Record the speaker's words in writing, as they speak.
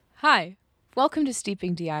Hi, welcome to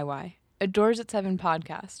Steeping DIY, a Doors at 7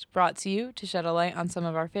 podcast brought to you to shed a light on some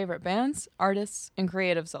of our favorite bands, artists, and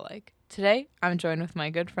creatives alike. Today, I'm joined with my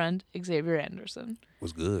good friend, Xavier Anderson.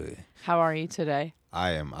 What's good? How are you today?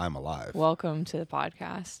 I'm alive. Welcome to the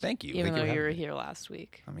podcast. Thank you. Even Thank though you you were for having me. here last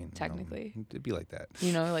week. I mean, technically. it'd be like that.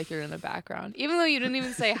 Like you're in the background. Even though you didn't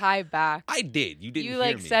even say hi back. I did. You didn't You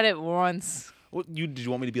hear me. said it once. Did you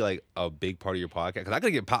want me to be like a big part of your podcast? Because I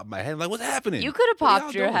could get popped in my head. Like, what's happening? You could have What are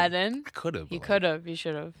popped y'all your doing? head in. I could have. You could have. You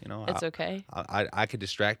should have. It's okay. I could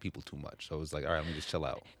distract people too much. So it was like, all right, let me just chill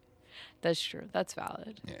out. That's true. That's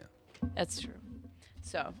valid. Yeah. That's true.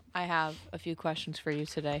 So, I have a few questions for you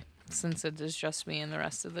today, since it is just me and the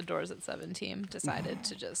rest of the Doors at 7 team decided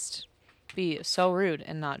to just be so rude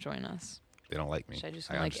and not join us. They don't like me. Should I just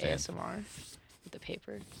understand. ASMR with the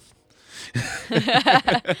paper?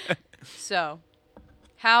 So,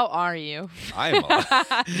 how are you? I am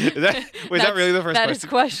alive. Is that really the first That question? is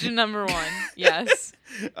question number one. Yes.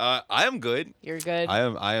 I am good. You're good.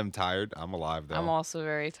 I am tired. I'm alive though. I'm also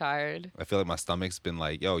very tired. I feel like my stomach's been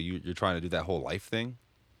like, yo, you're trying to do that whole life thing.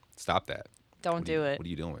 Stop that. Don't do it. What are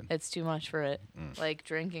you doing? It's too much for it. Like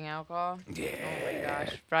drinking alcohol. Yeah. Oh my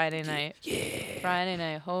gosh. Friday night. Yeah. Friday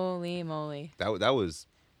night. Holy moly. That was.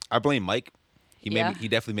 I blame Mike. He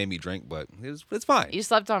definitely made me drink, but it's fine. You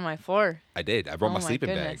slept on my floor. I did. I brought my sleeping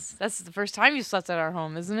goodness. That's the first time you slept at our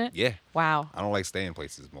home, isn't it? bag. Yeah. Wow. I don't like staying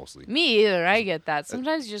places mostly. Me either. I get that.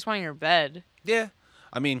 Sometimes you just want your bed. Yeah.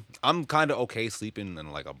 I mean, I'm kind of okay sleeping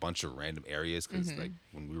in like a bunch of random areas because like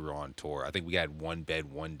when we were on tour, I think we had one bed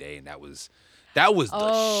one day, and that was the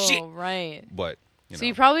shit. Oh, right. But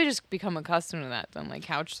You probably just become accustomed to that then, like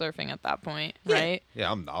couch surfing at that point, right?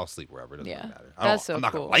 Yeah, I'll sleep wherever. It doesn't really matter. That's so I'm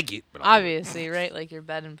not cool. gonna like it, but I'll do it. Obviously, right? Like your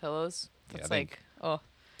bed and pillows. It's I think oh.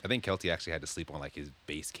 I think Kelty actually had to sleep on like his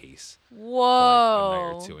base case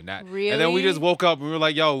Whoa. for like a night or two, Really? And then we just woke up and we were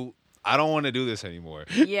like, "Yo, I don't want to do this anymore."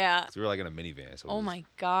 Yeah. So we were like in a minivan. So Oh my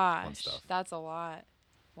gosh. stuff. That's a lot.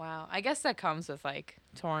 Wow. I guess that comes with like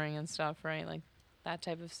touring and stuff, right? Like that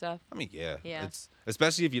type of stuff. I mean, yeah. Yeah. It's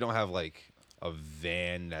especially if you don't have like a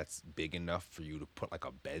van that's big enough for you to put like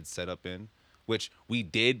a bed set up in, which we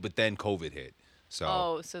did, but then COVID hit.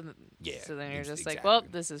 So So yeah. then you're just like, exactly. well,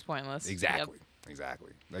 this is pointless. Exactly. Yep.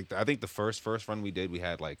 Exactly. Like I think the first run we did, we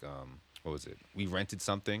had like what was it? We rented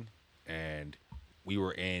something, and we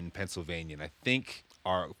were in Pennsylvania, and I think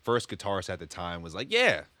our first guitarist at the time was like,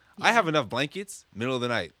 "Yeah, I have enough blankets." Middle of the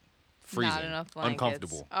night, freezing, Not enough blankets.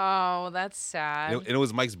 uncomfortable. Oh, that's sad. And it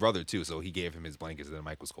was Mike's brother too, so he gave him his blankets, and then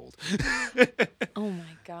Mike was cold. Oh my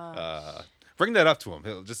gosh. Bring that up to him.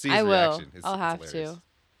 He'll just see his I will. reaction. I'll It's have hilarious. to.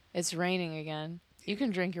 It's raining again. You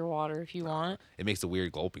can drink your water if you want. It makes a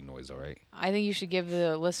weird gulping noise, all right? I think you should give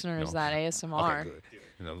the listeners No. that ASMR. Okay, good.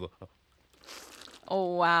 You know, look-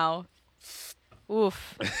 Oh, wow.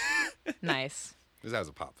 Oof. Nice. this has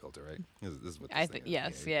a pop filter, right? This is what this I thing think is.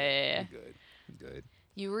 yes. you're Yeah. good. You're good.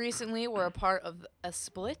 You recently were a part of a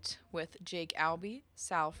split with Jake Albee,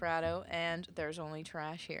 Sal Fratto, and There's Only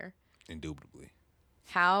Trash Here. Indubitably.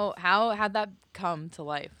 How'd that come to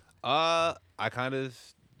life? I kind of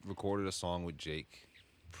recorded a song with Jake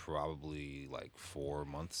probably like 4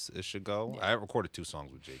 months-ish ago. Yeah. I recorded 2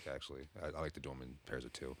 songs with Jake, actually. I like to do them in pairs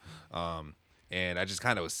of 2. And I just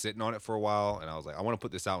kind of was sitting on it for a while, and I was like, I want to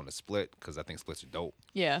put this out in a split because I think splits are dope.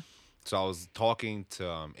 Yeah. So I was talking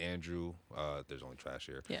to Andrew, There's Only Trash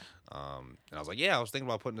Here. Yeah. And I was like, yeah, I was thinking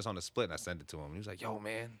about putting this on the split, and I sent it to him. And he was like, yo,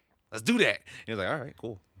 man, let's do that. And he was like, all right,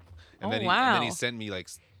 cool. And Oh, then wow. And then he sent me like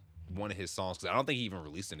one of his songs, because I don't think he even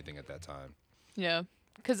released anything at that time. Yeah.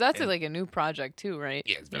 Because that's like a new project too, right?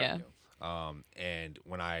 Yeah, it's very new. And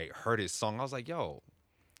when I heard his song, I was like, yo,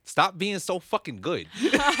 stop being so fucking good.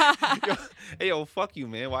 Hey, yo, fuck you,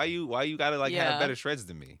 man. Why you gotta like Yeah. have better shreds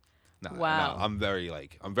than me? No, Wow. I'm very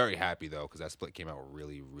happy though, because that split came out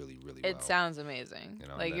really, really, really well. It sounds amazing. You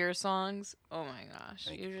know, like that- your songs, oh my gosh.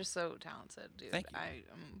 Thank You're just so talented, dude. Thank you.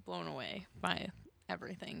 I'm blown away by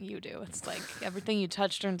everything you do. It's like everything you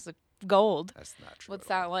touch turns to gold. That's not true. What's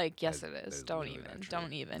at all. that like? Yes, That- it that is. is Don't literally even. not true.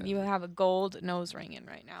 Don't even. That's- You have a gold nose ring in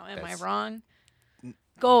right now. Am I That's- wrong?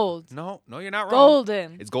 Gold. No, you're not wrong.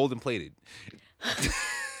 Golden. It's golden plated.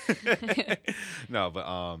 No, but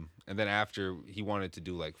and then after he wanted to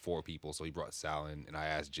do like 4 people, so he brought Sal in, and I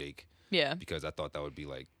asked Jake Yeah. because I thought that would be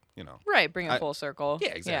like, you know. Right. Bring it I- full circle. Yeah,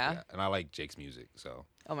 exactly. Yeah. And I like Jake's music, so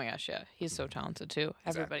Oh my gosh. Yeah. He's so talented too.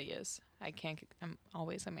 Exactly. Everybody is. I'm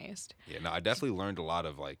always amazed. yeah. No, I definitely learned a lot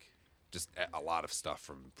of like just a lot of stuff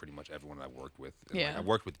from pretty much everyone I worked with. And, like, Yeah. I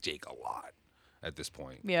worked with Jake a lot at this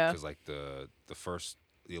point. Yeah. Because like the first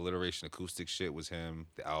The alliteration acoustic shit was him.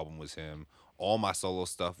 The album was him. All my solo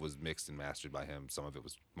stuff was mixed and mastered by him.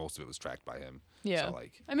 Most of it was tracked by him. Yeah. So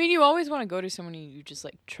like, I mean, you always want to go to someone you just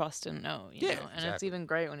like trust and know, you Yeah, know? And it's exactly. even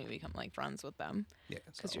great when you become like friends with them yeah,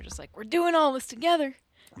 because so, you're just like, we're doing all this together.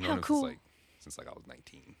 I've known How him cool. since I was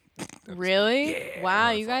 19. At this point. Really? Yeah. I've Wow,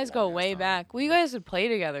 known him you for a guys go long-ass way time. back. Well, you guys would play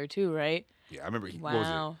together too, right? Yeah, I remember. What was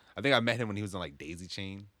it? Wow. I think I met him when he was on like Daisy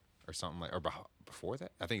Chain or something like, or before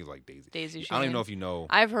that. I think it was like Daisy. Daisy I don't even Chain. know if you know.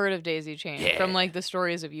 I've heard of Daisy Chain from Yeah. like the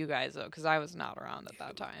stories of you guys though, because I was not around at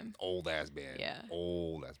that time. Old ass band. Yeah.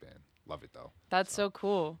 Old ass band. Love it though. That's so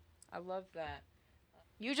cool. I love that.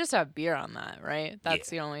 You just have beer on that, right?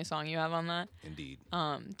 That's Yeah. the only song you have on that. Indeed.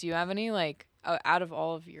 Do you have any like out of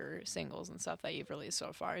all of your singles and stuff that you've released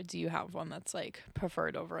so far? Do you have one that's like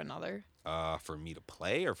preferred over another? For me to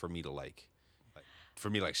play or for me to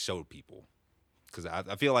show people, because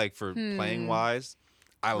I feel like for playing wise,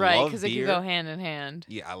 I Right, love because beer. it could go hand in hand.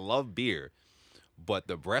 Yeah, I love beer, but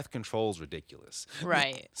the breath control's ridiculous.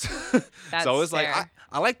 Right. That's So it's fair. like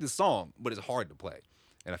I like this song, but it's hard to play,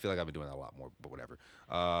 and I feel like I've been doing that a lot more. But whatever.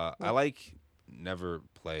 I like Never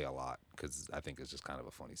Play a lot because I think it's just kind of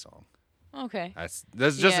a funny song. Okay. That's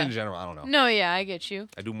just Yeah. in general. I don't know. No, yeah, I get you.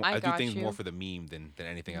 I do I I do got things you. more for the meme than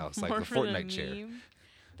anything else, like More the for Fortnite chair, meme.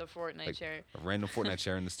 The Fortnite like chair. a random Fortnite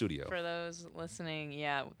chair in the studio. For those listening,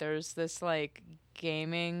 yeah, there's this like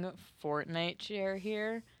gaming Fortnite chair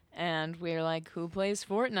here, and we're like, who plays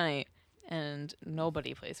Fortnite? And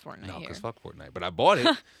nobody plays Fortnite No, here. because fuck Fortnite. But I bought it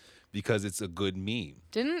because it's a good meme.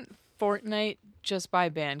 Didn't Fortnite just buy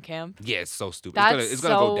Bandcamp? Yeah, it's so stupid. That's it's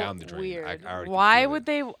gonna so go down the drain. weird. I already can Why feel would it.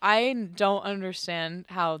 they? I don't understand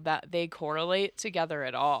how that they correlate together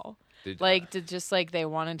at all. Like, did just like they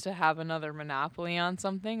wanted to have another monopoly on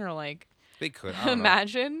something, or like they could. I don't know.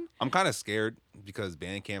 imagine? I'm kind of scared because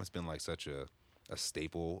Bandcamp's been like such a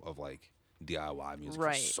staple of like DIY music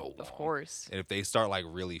Right, for so long. of course. And if they start like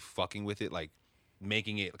really fucking with it, like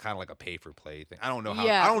making it kind of like a pay for play thing, I don't know how.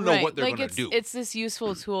 Yeah, I don't know right. what they're like gonna it's, do. It's this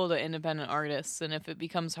useful tool to independent artists, and if it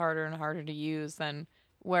becomes harder and harder to use, then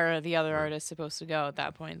where are the other artists supposed to go at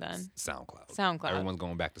that point? Then SoundCloud. SoundCloud. Everyone's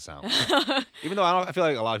going back to SoundCloud. Even though I feel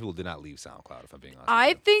like a lot of people did not leave SoundCloud. If I'm being honest. I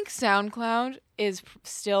with you. think SoundCloud is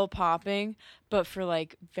still popping, but for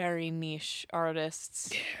like very niche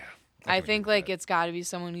artists. Yeah. I can think agree with like that. it's got to be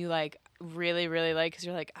someone you like really, really like, because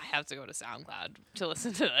you're like, I have to go to SoundCloud to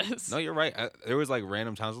listen to this. No, you're right. There was like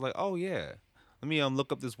random times I was like, oh yeah, let me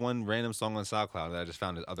look up this one random song on SoundCloud that I just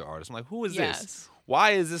found this other artist. I'm like, who is Yes. this?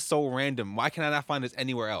 Why is this so random? Why can I not find this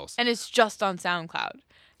anywhere else? And it's just on SoundCloud.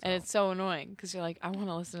 And it's so annoying because you're like, I want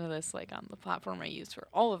to listen to this like on the platform I use for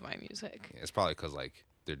all of my music. Yeah, it's probably because like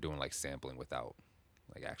they're doing like sampling without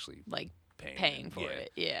like actually Like paying for yeah.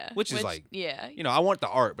 it. Yeah. Which is like, yeah. you know, I want the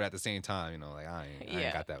art, but at the same time, you know, like I ain't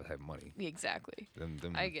Yeah. got that type of money. Exactly. Them,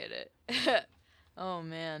 I get it. Oh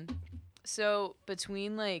man. So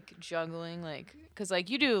between like juggling, like, cause like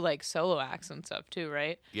you do like solo acts and stuff too,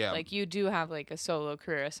 right? Yeah. Like you do have like a solo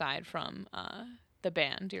career aside from the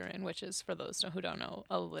band you're in, which is, for those who don't know,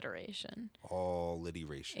 alliteration.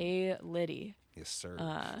 Alliteration. A litty. Yes, sir.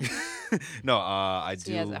 Uh, no, I so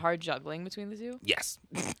do. he has a hard juggling between the two. Yes.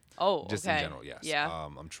 Oh, Just okay. in general, yes. Yeah.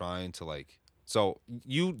 I'm trying to like. So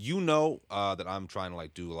you know that I'm trying to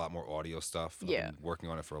like do a lot more audio stuff. Yeah. I've been working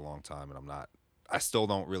on it for a long time, and I'm not. I still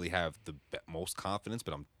don't really have the most confidence,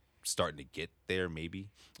 but I'm starting to get there. Maybe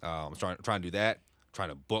I'm trying to do that. Trying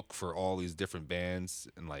to book for all these different bands,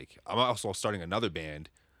 and like I'm also starting another band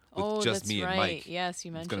with just that's me right. and Mike. Yes,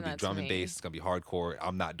 you It's mentioned gonna be that drum to and me. bass. It's gonna be hardcore.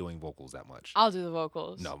 I'm not doing vocals that much. I'll do the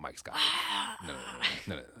vocals. No, Mike's got it.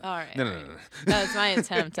 No. All right. No. That's my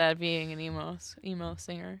attempt at being an emo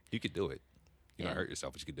singer. You could do it. You Yeah. don't hurt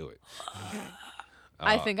yourself, but you could do it.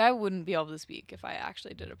 I think I wouldn't be able to speak if I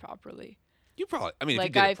actually did it properly. You probably. I mean,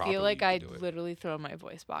 Like if you did I it properly, feel like you could I'd do it. literally throw my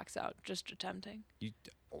voice box out just attempting.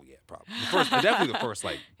 Oh yeah, probably. Definitely the first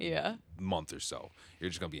like Yeah. month or so, you're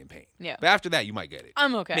just gonna be in pain. Yeah. But after that, you might get it.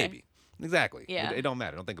 I'm okay. Maybe. Exactly. Yeah. It don't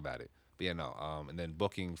matter. Don't think about it. But yeah, no. And then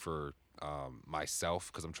booking for myself,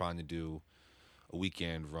 because I'm trying to do a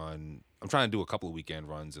weekend run. I'm trying to do a couple of weekend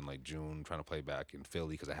runs in like June. I'm trying to play back in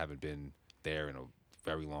Philly because I haven't been there in a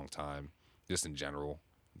very long time. Just in general.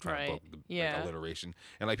 I'm trying to book Yeah. alliteration.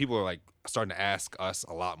 And like people are like starting to ask us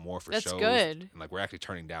a lot more for That's shows. good. And like we're actually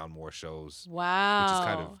turning down more shows. Wow. Which is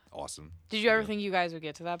kind of awesome. Did you ever think you guys would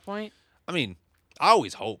get to that point? I mean, I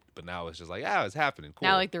always hoped, but now it's just like, it's happening. Cool.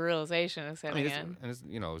 Now, like, the realization is I setting mean, in. it's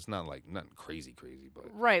you know, it's not like nothing crazy, but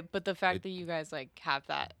Right, but the fact that you guys, like, have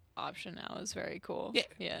that option now is very cool. Yeah.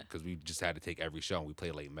 Yeah. because we just had to take every show and we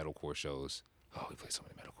played like metalcore shows. Oh, we played so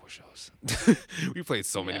many metalcore shows. We played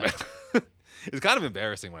so many Yeah. It's kind of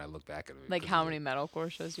embarrassing when I look back at it. Like how many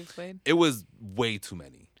metalcore shows you've played? It was way too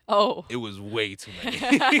many. Oh. It was way too many.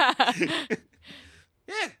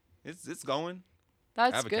 Yeah, it's going.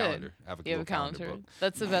 That's I have a good. calendar. I have a You have a calendar. book.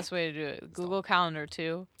 That's the best way to do it. Google Calendar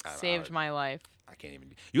too saved my life. I can't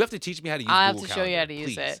even. You have to teach me how to use I Google have to show you how to Calendar,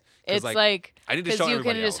 use please. it. It's like I need to show because you can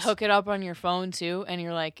everybody just else. hook it up on your phone too, and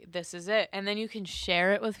you're like, this is it, and then you can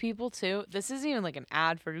share it with people too. This isn't even like an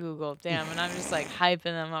ad for Google, damn, and I'm just like hyping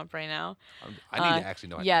them up right now. I need to actually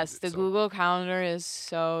know how to Yes, use it. the Google Calendar is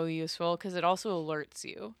so useful because it also alerts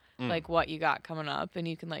you like what you got coming up, and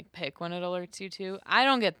you can like pick when it alerts you to. I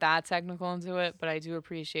don't get that technical into it, but I do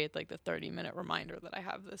appreciate like the 30-minute reminder that I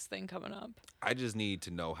have this thing coming up. I just need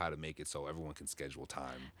to know how to make it so everyone can schedule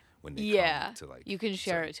time when they come to like. You can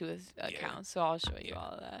share it to his account, so I'll show you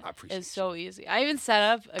all of that. I appreciate it's so easy. I even set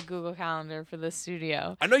up a Google Calendar for the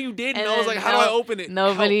studio. I know you did, and I was like, how do I open it?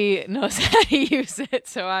 Nobody knows how to use it,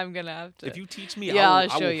 so I'm gonna have to. If you teach me, I'll I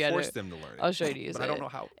show will you force them to learn it. I'll show you to use but it. I don't know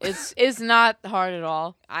how. It's not hard at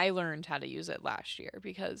all. I learned how to use it last year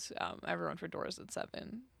because everyone for Doors at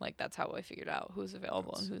 7. Like that's how I figured out who's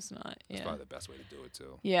available and who's not. That's probably the best way to do it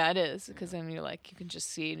too. Yeah, it is because then you can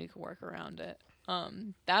just see and you can work around it.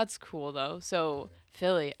 That's cool though. So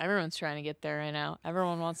Philly, everyone's trying to get there right now.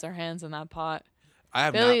 Everyone wants their hands in that pot.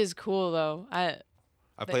 Philly is cool though. I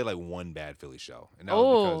played like one bad Philly show, and that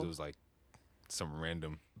was because it was like some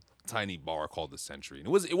random tiny bar called the Century, and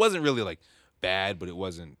it wasn't really like bad, but it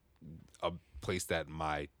wasn't a place that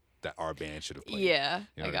our band should have played. Yeah,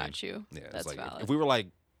 you know I got mean? you. Yeah, that's like valid. If we were like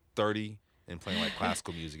 30 and playing like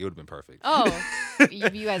classical music, it would have been perfect. Oh, you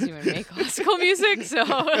guys even make classical music, so.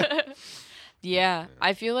 Yeah,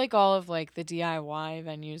 I feel like all of like the DIY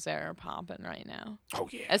venues there are popping right now. Oh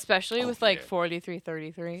yeah, especially with like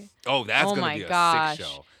 4333. Oh, that's gonna my be a gosh. sick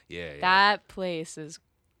show. Yeah, that place is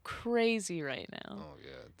crazy right now. Oh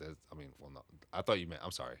yeah, no, I thought you meant.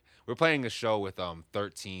 I'm sorry. We're playing a show with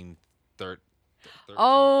 13.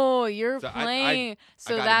 Oh, you're So playing.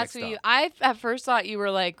 So got it that's mixed what you. up. I at first thought you were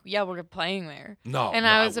like, yeah, we're playing there. No, and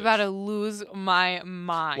I was about to lose my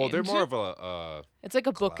mind. Well, they're more of a. It's like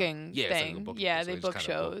a booking yeah, thing. it's like a booking yeah, thing, so they just book kinda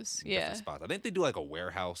shows. Yeah. Spots. I think they do like a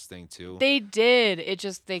warehouse thing too. They did. It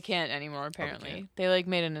just they can't anymore. Apparently, can't. they like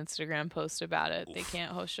made an Instagram post about it. Oof. They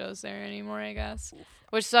can't host shows there anymore. I guess, Oof.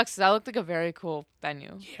 which sucks. 'Cause that looked like a very cool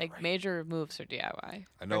venue. Yeah, like right. major moves for DIY.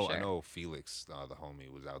 I know. For sure. I know. Felix, the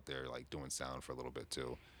homie, was out there like doing sound for a little bit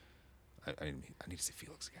too. I need to see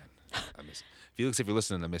Felix again. I miss Felix. If you're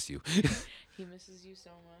listening, I miss you. He misses you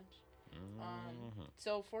so much.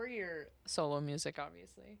 So for your solo music,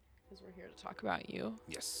 obviously, because we're here to talk about you.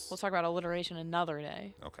 Yes. We'll talk about alliteration another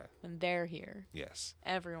day. Okay. When they're here. Yes.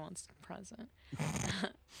 Everyone's present.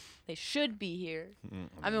 They should be here.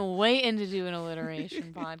 I've been waiting to do an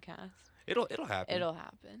alliteration podcast. It'll happen. It'll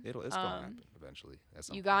happen. It's gonna happen eventually.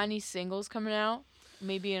 You got any singles coming out?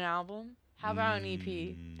 Maybe an album? How about an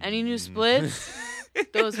EP? Any new splits?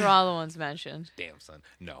 Those are all the ones mentioned. Damn, son.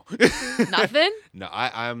 No. Nothing? No,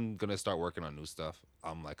 I'm gonna start working on new stuff.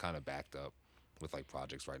 I'm like kind of backed up with like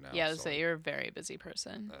projects right now. Yeah, so you're a very busy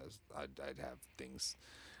person. I'd have things.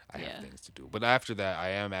 I have things to do. But after that, I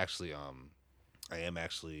am actually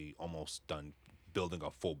almost done building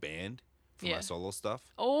a full band for my solo stuff.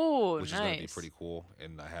 Oh, which nice. is gonna be pretty cool.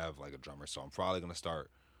 And I have like a drummer, so I'm probably gonna start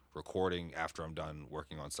recording after I'm done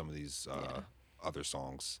working on some of these other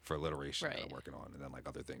songs for alliteration that I'm working on, and then like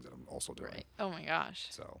other things that I'm also doing. Right. Oh my gosh.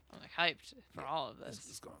 So I'm like hyped for all of this.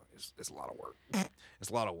 It's a lot of work. It's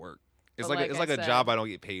a lot of work. It's But like a job I don't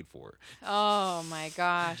get paid for. Oh my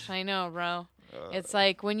gosh, I know, bro. It's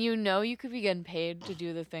like when you know you could be getting paid to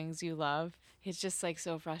do the things you love, it's just like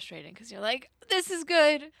so frustrating because you're like, this is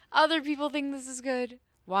good. Other people think this is good.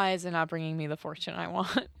 Why is it not bringing me the fortune I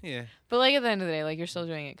want? Yeah. But like at the end of the day, like you're still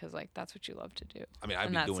doing it because like that's what you love to do. I mean, I'd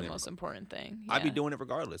and be that's doing the it. most important thing. Yeah. I'd be doing it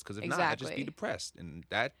regardless because if not, I'd just be depressed, and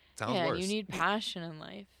that sounds worse. Yeah, you need passion in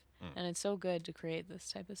life, and it's so good to create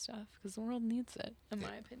this type of stuff because the world needs it, in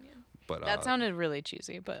my opinion. But that sounded really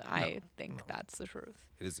cheesy, but I think that's the truth.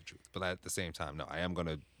 It is the truth. But at the same time, no, I am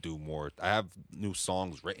gonna do more. I have new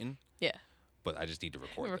songs written. Yeah. But I just need to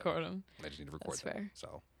record them. I just need to record That's them. fair.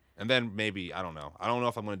 So, and then maybe I don't know. I don't know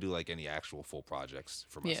if I'm gonna do like any actual full projects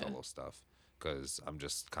for my solo stuff because I'm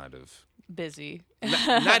just kind of busy.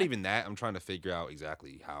 not even that. I'm trying to figure out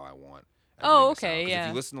exactly how I want. Oh, to sound. okay, 'Cause yeah. If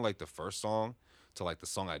you listen to like the first song to like the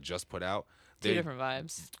song I just put out, Two different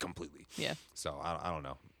vibes. Completely. Yeah. So I don't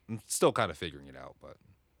know. I'm still kind of figuring it out, but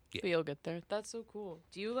yeah. But you'll get there. That's so cool.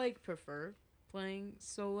 Do you like prefer playing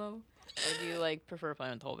solo, or do you like prefer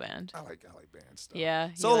playing with the whole band? I like band stuff. Yeah.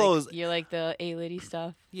 Solos. You like the A-Lady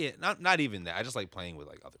stuff. Yeah, not even that. I just like playing with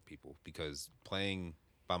like other people because playing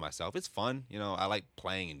by myself. It's fun, you know. I like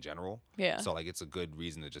playing in general. Yeah. So like it's a good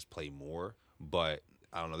reason to just play more. But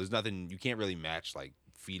I don't know. There's nothing you can't really match like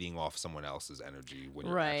feeding off someone else's energy when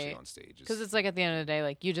you're actually on stage. Because it's like at the end of the day,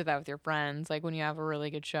 like you did that with your friends. Like when you have a really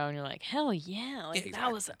good show and you're like, hell yeah, like exactly.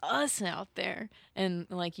 that was us out there, and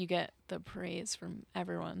like you get the praise from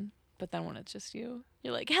everyone. But then when it's just you,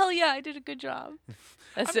 you're like, hell yeah, I did a good job.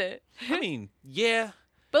 That's it. I mean, yeah.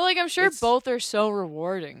 But like I'm sure both are so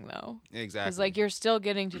rewarding though. Exactly. Because like you're still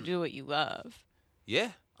getting to do what you love.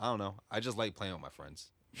 Yeah. I don't know. I just like playing with my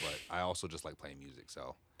friends, but I also just like playing music.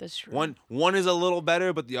 So that's true. One is a little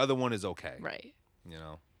better, but the other one is okay. Right. You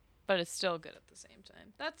know. But it's still good at the same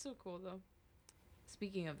time. That's so cool though.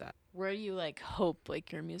 Speaking of that, where do you like hope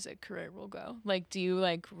like your music career will go? Like, do you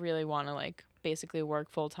like really want to like basically work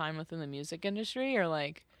full time within the music industry, or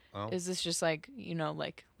like is this just like, you know,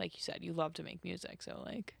 like you said, you love to make music, so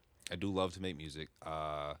like I do love to make music.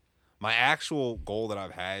 My actual goal that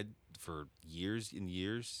I've had for years and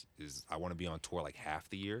years is I want to be on tour like half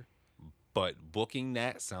the year, but booking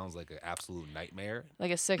that sounds like an absolute nightmare.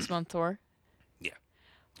 Like a 6-month tour. Yeah,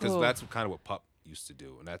 because that's kind of what Pup used to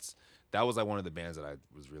do, and that was like one of the bands that I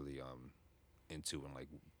was really into when like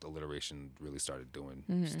Alliteration really started doing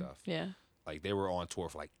stuff. Yeah. Like they were on tour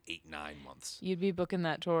for like 8-9 months. You'd be booking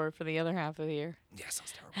that tour for the other half of the year. Yeah,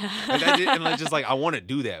 sounds terrible. Like I did, and like just like I want to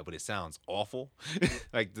do that, but it sounds awful.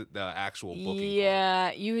 Like the actual booking. Yeah,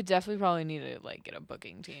 part. You would definitely probably need to like get a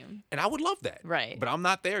booking team. And I would love that. Right. But I'm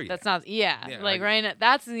not there yet. That's not. Yeah. Like right now,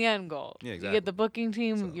 that's the end goal. Yeah, exactly. You get the booking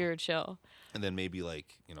team, you're chill. And then maybe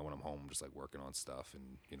like, you know, when I'm home, just like working on stuff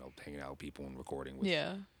and, you know, hanging out with people and recording with,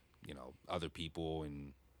 you know, other people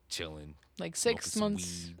and chilling. Like 6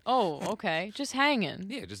 months. Oh, okay. Just hanging.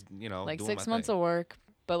 Yeah, just, you know, like doing 6 my months thing. of work,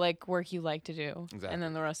 but like work you like to do. Exactly. And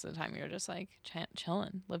then the rest of the time you're just like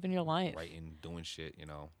chilling, living your life. Writing, doing shit, you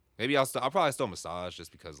know. Maybe I'll probably still massage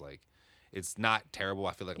just because like it's not terrible.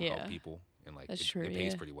 I feel like I'll help people and like it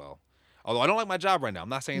pays pretty well. Although I don't like my job right now. I'm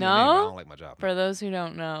not saying the name, but I don't like my job. For those who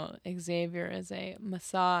don't know, Xavier is a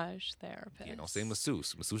massage therapist. Yeah, don't say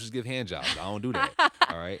masseuse. Masseuses give hand jobs. I don't do that.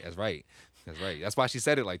 All right? That's right. That's right. That's why she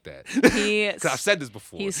said it like that. Because I've said this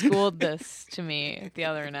before. He schooled this to me the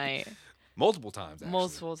other night. Multiple times, actually.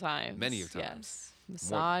 Multiple times. Many of times. Yes.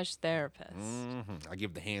 Massage therapist. I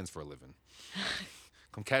give the hands for a living.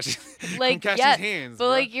 Come catch his hands. But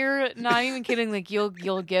like you're not even kidding. Like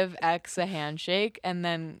you'll give X a handshake and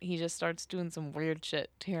then he just starts doing some weird shit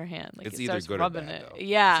to your hand. Like it's he either starts good rubbing or bad, it. though.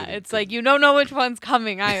 Yeah, it's like you don't know which one's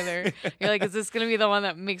coming either. You're like, is this gonna be the one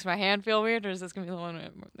that makes my hand feel weird, or is this gonna be the one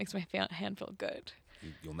that makes my hand feel good?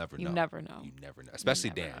 You'll never know. You never know. You never know. Especially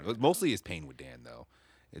Dan. Know. Mostly it's pain with Dan though.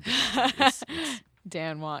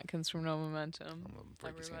 Dan Watkins from No Momentum. I'm gonna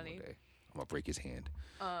break his hand one day. I'm gonna break his hand.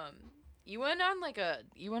 You went on like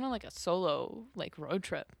a solo like road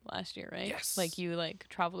trip last year, right? Yes. Like you like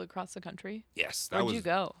traveled across the country. Yes. Where'd you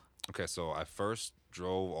go? Okay, so I first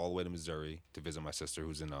drove all the way to Missouri to visit my sister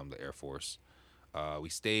who's in the Air Force. We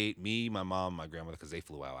stayed, me, my mom, my grandmother, because they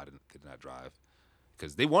flew out. I did not drive.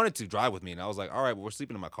 Because they wanted to drive with me, and I was like, all right, well, we're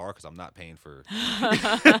sleeping in my car because I'm not paying for...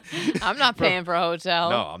 I'm not paying for a hotel.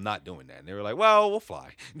 No, I'm not doing that. And they were like, well, we'll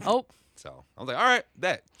fly. Oh. So I was like, all right,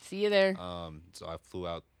 bet. See you there. So I flew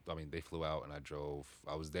out. I mean, they flew out, and I drove.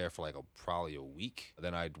 I was there for like probably a week.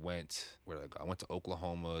 Then I went, where did I go? I went to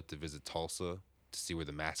Oklahoma to visit Tulsa to see where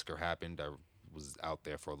the massacre happened. I was out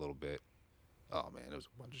there for a little bit. Oh, man, it was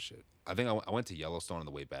a bunch of shit. I think I went to Yellowstone on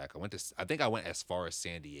the way back. I think I went as far as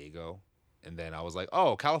San Diego. And then I was like,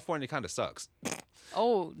 oh, California kind of sucks.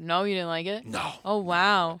 Oh, no, you didn't like it? No. Oh,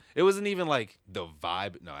 wow. It wasn't even like the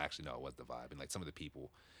vibe. No, actually, no, it was the vibe. And like some of the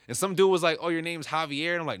people. And some dude was like, oh, your name's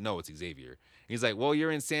Javier? And I'm like, no, it's Xavier. And he's like, well, you're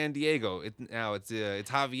in San Diego. It's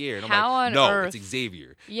Javier. And I'm how like, on no, earth? It's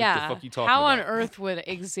Xavier. Yeah. What the fuck you talking how about? on earth would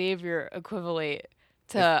Xavier equate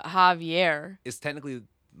to Javier? It's technically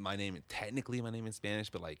my name in Spanish,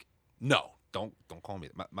 but like, no. Don't call me.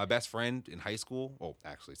 My best friend in high school, well,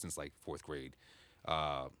 actually, since like 4th grade,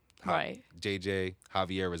 right. JJ,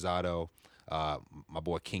 Javier Rosado, my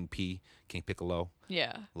boy King Piccolo.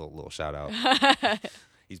 Yeah. Little shout out.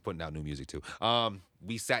 He's putting out new music too.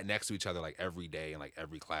 We sat next to each other like every day in like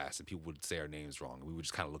every class, and people would say our names wrong. And we would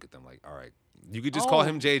just kind of look at them like, all right, you could just call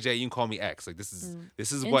him JJ. You can call me X. Like this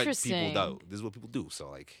is what people do. This is what people do. So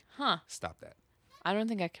like, stop that. I don't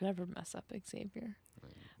think I could ever mess up Xavier.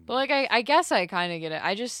 But, like, I guess I kind of get it.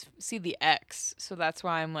 I just see the X, so that's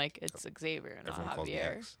why I'm like, it's Xavier, not Everyone Javier. calls me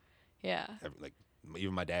X. Yeah.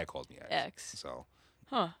 Even my dad calls me X. X. So.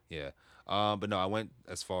 Huh. Yeah. But no, I went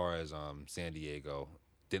as far as San Diego.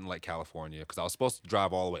 Didn't like California because I was supposed to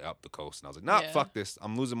drive all the way up the coast. And I was like, nah, fuck this.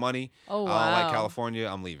 I'm losing money. Oh, wow. I don't like California.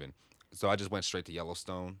 I'm leaving. So I just went straight to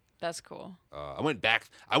Yellowstone. That's cool. I went back.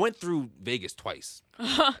 I went through Vegas twice,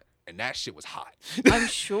 and that shit was hot. I'm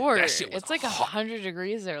sure. That shit was it's like hot. 100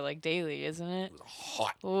 degrees there, like daily, isn't it? It was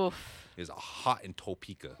hot. Oof. It was hot in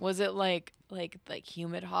Topeka. Was it like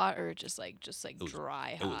humid hot or just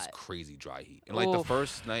dry hot? It was crazy dry heat. And like the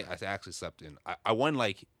first night, I actually slept in. I won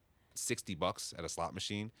like $60 at a slot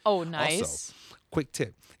machine. Oh, nice. Also, quick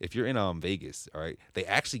tip: if you're in Vegas, all right, they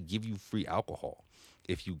actually give you free alcohol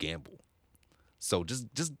if you gamble. So just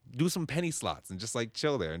do some penny slots and just like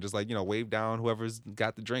chill there and just like wave down whoever's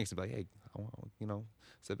got the drinks and be like, hey, I want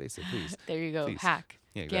cerveza, please. There you go. Please. Hack.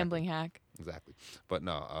 Yeah, exactly. Gambling hack. Exactly. But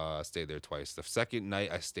no, I stayed there twice. The second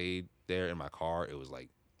night I stayed there in my car, it was like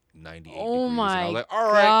 98 degrees. Oh my and I was like,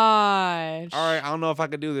 all right, I don't know if I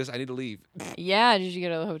can do this. I need to leave. Yeah. Did you get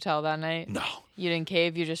to the hotel that night? No. You didn't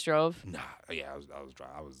cave. You just drove. Nah. Yeah, I was dry.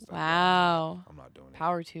 Wow. I'm not doing it.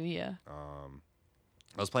 Power to you.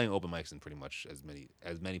 I was playing open mics in pretty much as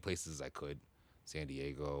many places as I could. San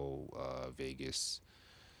Diego, Vegas,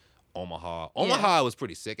 Omaha. Omaha was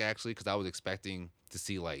pretty sick actually because I was expecting to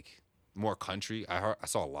see like more country. I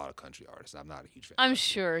saw a lot of country artists. I'm not a huge fan. I'm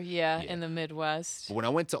sure. Yeah, in the Midwest. But when I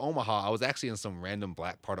went to Omaha, I was actually in some random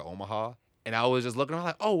black part of Omaha, and I was just looking around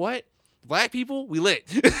like, oh, what? Black people, we lit.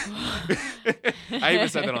 I even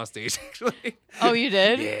said that on stage, actually. Oh, you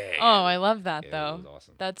did? Yeah. Oh, I love that, Yeah, though. it was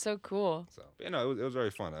awesome. That's so cool. So, but, it was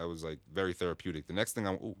very fun. It was like very therapeutic. The next thing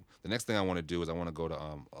I want to do is I want to go to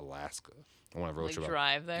Alaska. I want to road trip.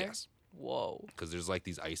 Drive there? Yes. Whoa. Because there's like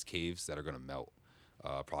these ice caves that are gonna melt,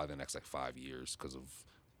 probably the next like 5 years because of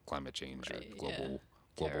climate change or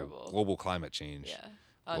global climate change. Yeah.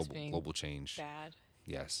 Us being global change. bad.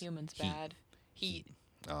 Yes. Humans bad. Heat.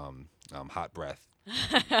 Hot breath.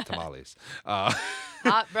 Tamales.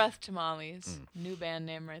 Hot breath tamales. New band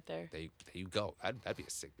name right there. There you go. That'd be a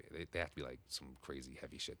sick band. They have to be like some crazy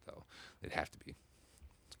heavy shit though. They'd have to be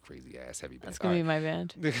crazy ass heavy band. That's gonna be my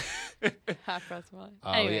band. Hot breath tamales.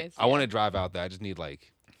 Anyways, I want to drive out there. I just need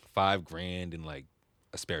like $5,000 and like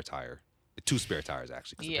a spare tire. 2 spare tires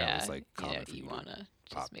actually. Cause apparently it's like common for you wanna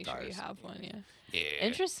just make tires. sure you have one. Yeah. Yeah.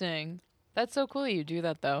 Interesting. That's so cool you do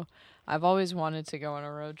that though. I've always wanted to go on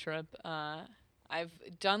a road trip. I've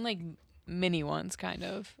done like mini ones kind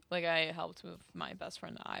of. Like I helped with my best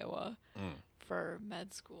friend to Iowa for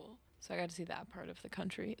med school. So I got to see that part of the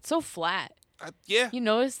country. It's so flat. Yeah. You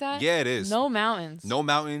notice that? Yeah, it is. No mountains. No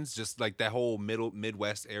mountains, just like that whole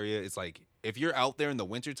Midwest area. It's like if you're out there in the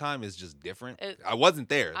wintertime, it's just different. I wasn't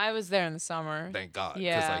there. I was there in the summer. Thank God.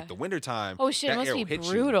 Yeah. Because like the wintertime. Oh shit, it must be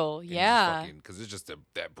brutal. Yeah. Because it's just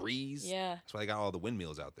that breeze. Yeah. That's why they got all the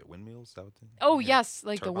windmills out there. Windmills? Is that what oh, yes.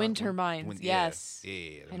 Like the wind turbines. Yes.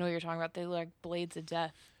 Yeah. I know what you're talking about. They look like blades of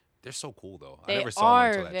death. They're so cool, though. They I never saw them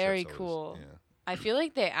until that very trip, so cool. Yeah. I feel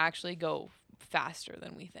like they actually go faster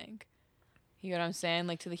than we think. You know what I'm saying?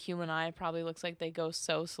 Like to the human eye, it probably looks like they go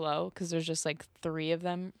so slow because there's just like 3 of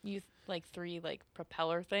them. Like 3 like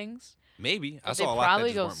propeller things. Maybe. But I saw a lot they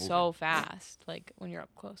probably that go just weren't so moving. fast, like when you're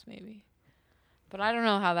up close, maybe. But I don't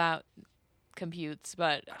know how that computes.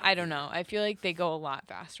 But I don't know. I feel like they go a lot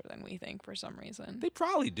faster than we think for some reason. They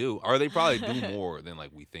probably do, or they probably do more than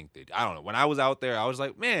like we think they do. I don't know. When I was out there, I was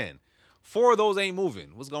like, man, 4 of those ain't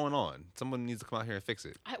moving. What's going on? Someone needs to come out here and fix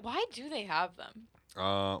it. Why do they have them?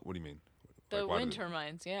 What do you mean? The wind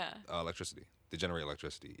turbines, yeah. Electricity. They generate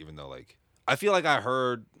electricity, even though like I feel like I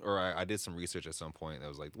heard or I did some research at some point that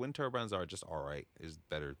was like wind turbines are just all right. There's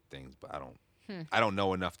better things, but I don't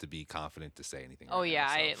know enough to be confident to say anything. Oh right yeah,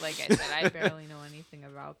 now, so. like I said, I barely know anything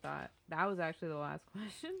about that. That was actually the last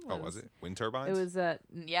question. Was it wind turbines? It was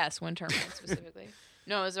yes, wind turbines specifically.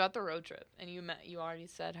 No, it was about the road trip, and you already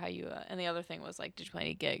said how you. And the other thing was like, did you play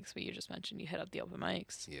any gigs? But you just mentioned you hit up the open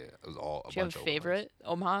mics. Yeah, it was all. Do you have a favorite?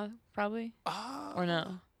 Omaha, probably. Or or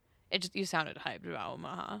no? It just you sounded hyped about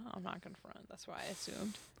Omaha. I'm not gonna front. That's why I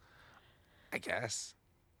assumed. I guess,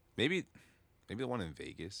 maybe the one in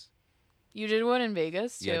Vegas. You did one in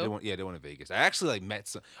Vegas too. Yeah, I did one in Vegas. I actually like met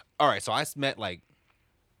some. All right, so I met like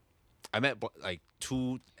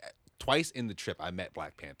twice in the trip. I met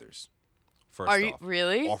Black Panthers. First Are you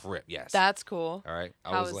really? Off rip, yes. That's cool. All right.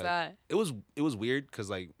 How was that? It was weird because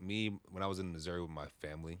like me when I was in Missouri with my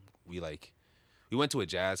family, we went to a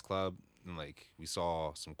jazz club and like we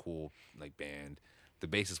saw some cool like band. The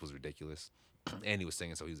bassist was ridiculous, and he was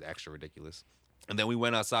singing, so he was extra ridiculous. And then we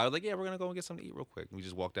went outside. I was like, yeah, we're gonna go and get something to eat real quick. And we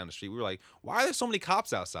just walked down the street. We were like, why are there so many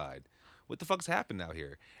cops outside? What the fuck's happened out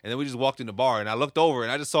here? And then we just walked in the bar, and I looked over,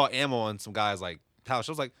 and I just saw ammo on some guy's like pouch.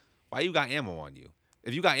 I was like, why you got ammo on you?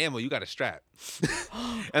 If you got ammo, you got a strap.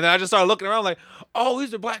 And then I just started looking around like, oh,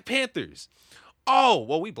 these are Black Panthers. Oh,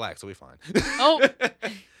 well, we black, so we fine. Oh.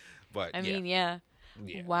 But I mean, yeah.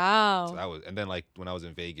 Yeah. Wow. So that was, and then like when I was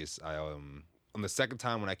in Vegas, I on the second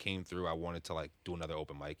time when I came through, I wanted to like do another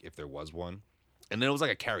open mic if there was one, and then it was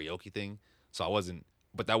like a karaoke thing, so I wasn't,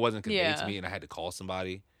 but that wasn't conveyed to Yeah. me, and I had to call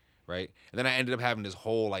somebody, right? And then I ended up having this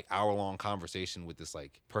whole like hour-long conversation with this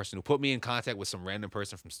like person who put me in contact with some random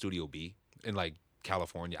person from Studio B in like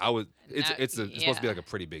California. It's supposed to be like a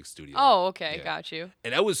pretty big studio. Oh, okay, Yeah. got you.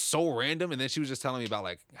 And that was so random. And then she was just telling me about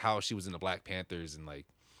like how she was in the Black Panthers and like,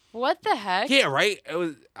 What the heck? yeah, right. It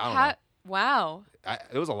was, I don't know. Wow.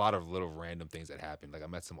 There was a lot of little random things that happened. Like I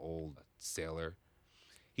met some old sailor.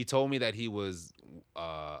 He told me that he was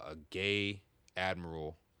a gay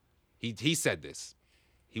admiral. He said this.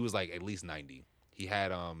 He was like at least 90. He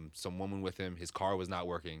had some woman with him. His car was not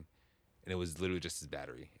working, and it was literally just his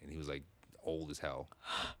battery. And he was like old as hell.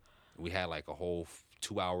 We had like a whole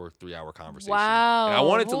 2-hour, 3-hour conversation. Wow. And I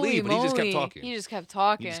wanted to Holy leave, but he just kept moly. talking. He just kept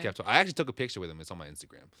talking. I actually took a picture with him. It's on my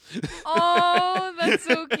Instagram. Oh, that's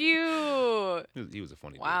so cute. He was a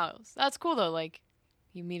funny dude. Wow. That's cool though. Like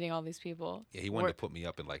you meeting all these people. Yeah, he wanted to put me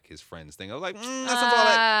up in like his friends thing. I was like,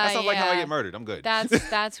 that sounds like how I get murdered. I'm good.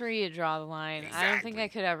 That's where you draw the line. Exactly. I don't think I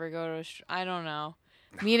could ever go to I don't know.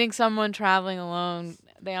 Meeting someone traveling alone,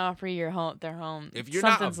 they offer you their home. If you're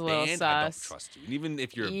Something's not a little band, sus. I don't trust you. And even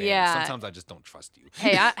if you're a band, Yeah. sometimes I just don't trust you.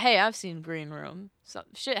 I've seen Green Room.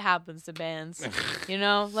 Shit happens to bands. You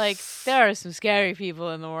know, like there are some scary people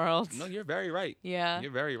in the world. No, you're very right. Yeah.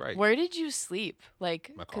 You're very right. Where did you sleep?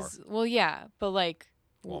 Like, My car. Well, yeah, but like,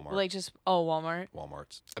 Walmart. Like just Walmart.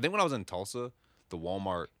 Walmart's. I think when I was in Tulsa, the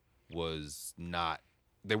Walmart was not.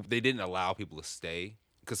 They didn't allow people to stay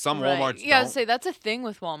because some Walmarts. Yeah, I don't. was say that's a thing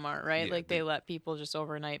with Walmart, right? Yeah, like they let people just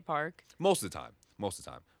overnight park. Most of the time.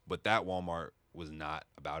 But that Walmart was not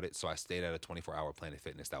about it. So I stayed at a 24-hour Planet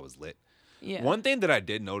Fitness that was lit. Yeah. One thing that I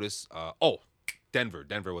did notice. Denver.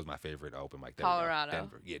 Denver was my favorite open mic. Colorado.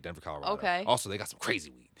 Denver. Yeah, Denver, Colorado. Okay. Also, they got some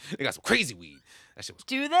crazy weed. That shit was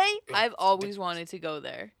Do they? I've always ridiculous. wanted to go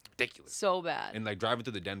there. Ridiculous. So bad. And like driving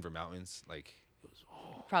through the Denver mountains, like it was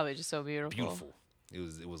Probably just so beautiful. beautiful.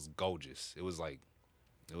 It was gorgeous. It was like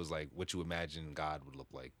what you imagine God would look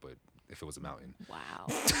like, but if it was a mountain. Wow.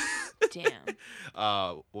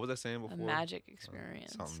 Damn. What was I saying before? A magic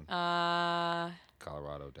experience. something.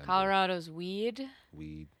 Colorado, Denver. Colorado's weed.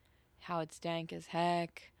 Weed. How it's dank as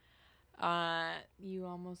heck. You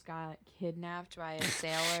almost got kidnapped by a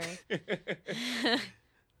sailor.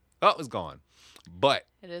 Oh, it was gone. But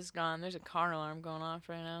It is gone. There's a car alarm going off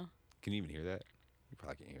right now. can you even hear that? You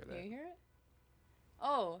probably can't hear that. Can you hear it?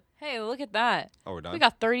 Oh, hey, look at that. Oh, we're done. We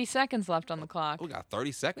got 30 seconds left on the clock. We got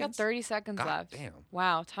 30 seconds. We got 30 seconds God left. damn.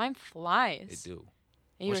 Wow, time flies. It do.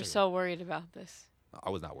 And you Wish were I so worried about this. I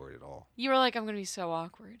was not worried at all. You were like, I'm going to be so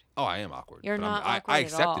awkward. Oh, I am awkward. You're but not awkward I at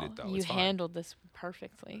accepted all. it though. You It's fine. handled this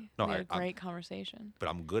perfectly. No, we had a I- great conversation. But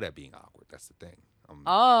I'm good at being awkward. That's the thing.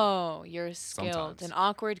 Oh, you're skilled. Sometimes. An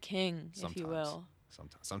awkward king, if you Sometimes. will.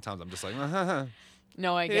 Sometimes I'm just like,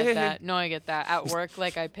 No, I get that. No, I get that. At work,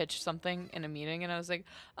 like I pitched something in a meeting and I was like,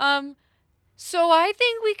 so I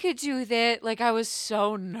think we could do that. Like I was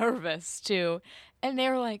so nervous too. And they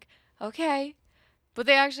were like, okay. But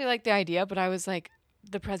they actually liked the idea, but I was like,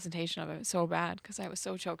 the presentation of it was so bad because I was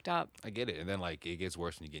so choked up. I get it. And then like it gets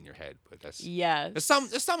worse when you get in your head. But that's Yes.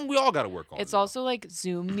 it's something we all got to work on. It's also like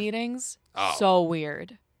Zoom meetings. Oh. So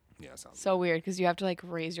weird. Yeah, it sounds So weird because you have to like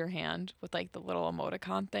raise your hand with like the little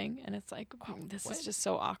emoticon thing. And it's like, this what? is just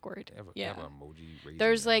so awkward. They Yeah. have an emoji raising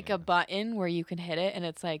There's their like a hand. button where you can hit it, and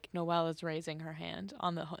it's like Noelle is raising her hand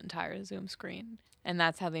on the entire Zoom screen, and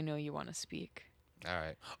that's how they know you want to speak. All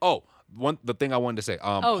right. Oh, the thing I wanted to say.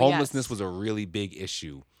 Oh, homelessness yes. was a really big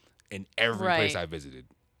issue in every place Right. I visited.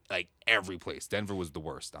 Like every place. Denver was the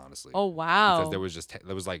worst, honestly. Oh wow! Because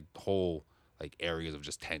there was like whole like areas of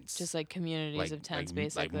just tents. just like communities of tents,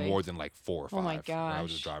 basically. Like more than like 4 or 5. Oh my When I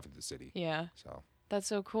was just gosh. driving through the city. Yeah, So that's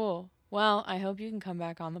so cool. Well, I hope you can come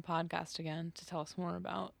back on the podcast again to tell us more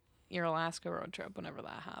about your Alaska road trip whenever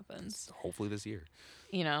that happens. hopefully this year.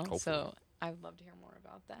 You know, Hopefully. so I would love to hear more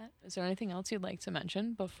about that. Is there anything else you'd like to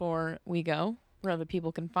mention before we go? Where other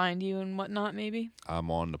people can find you and whatnot, maybe?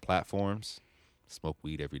 I'm on the platforms. Smoke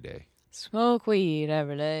weed every day. Smoke weed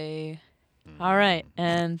every day. All right.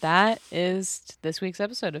 And that is this week's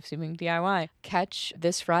episode of Seeming DIY. Catch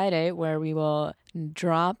this Friday where we will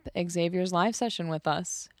drop Xavier's live session with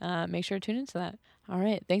us. Make sure to tune into that. All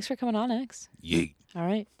right. Thanks for coming on, X. Yeet. All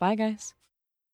right. Bye, guys.